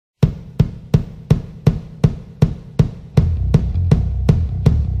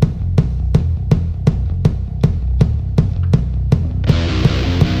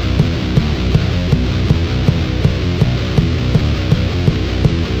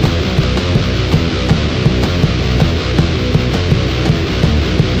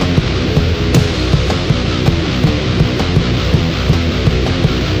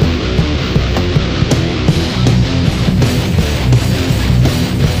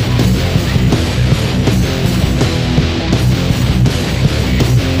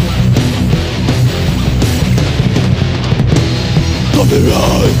me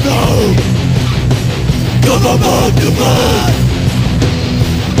right now. Come about the man.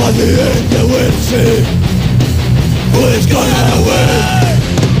 By the end you will see who is gonna win.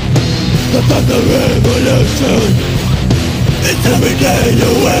 The thunder revolution. It's every day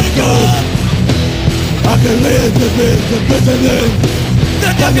you wake up. I can live to be the beginning. The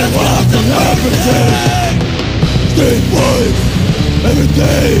darkest walk of everything. Street boys, every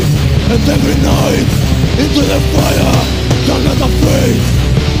day and every night. Into the fire, you're not afraid.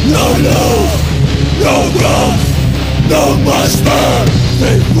 No love, no God, no master.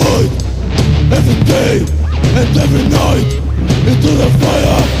 Street boys, every day and every night. Into the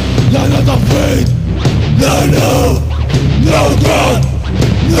fire, you're not afraid. No love, no God,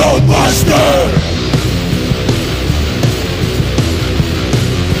 no master.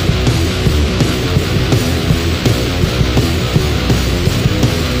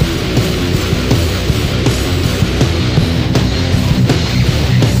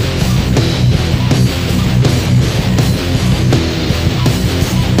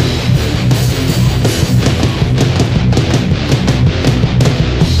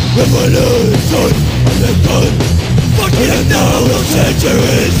 Revolution on the gun for the thousand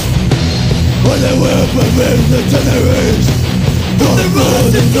centuries. When they were preparing the generation from the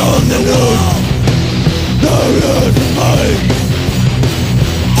road and from the wall. No earth and mine.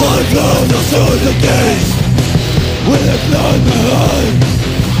 For the close of soul the gates. With the cloud behind.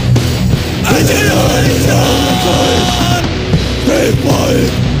 And the light is on the place. Stay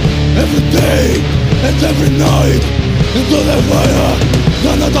quiet every day and every night. Into the fire,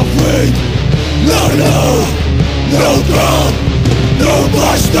 you're not afraid. No, no, no God, no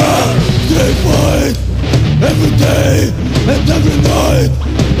master. Stay quiet every day and every night.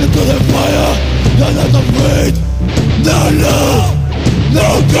 Into the fire, you're not afraid. No, no, no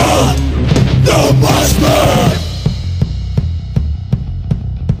God, no master.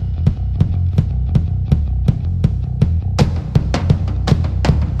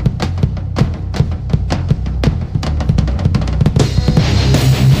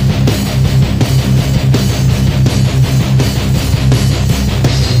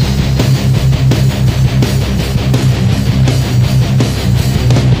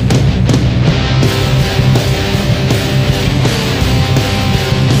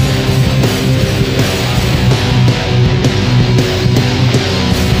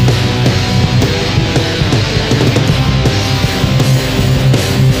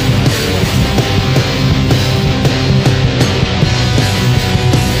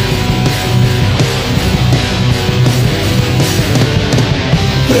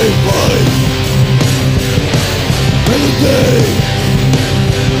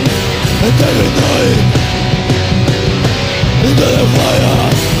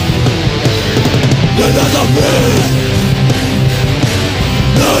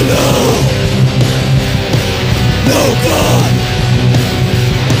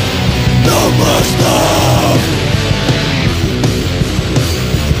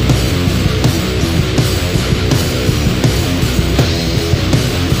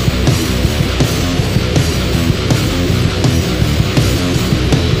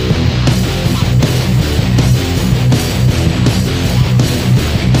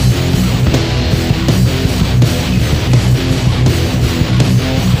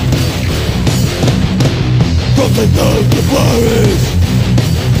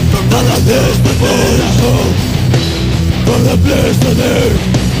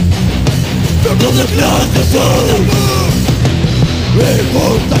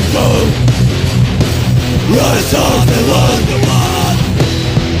 Revolt, rise of the one,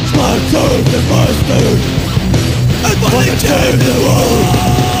 smart of the master, and what a change the world.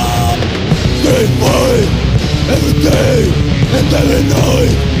 Street boy, every day and every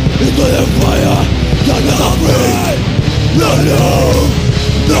night, into the fire, you're not afraid. No, no,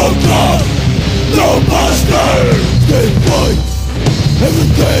 no God, no master. Street boy, every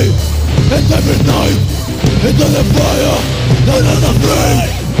day and every night, into the fire, you're not afraid.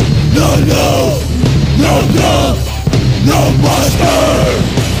 No, no, no God, no master.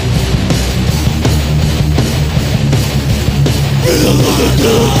 Middle of the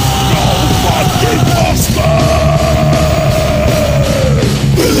doom, no fucking master.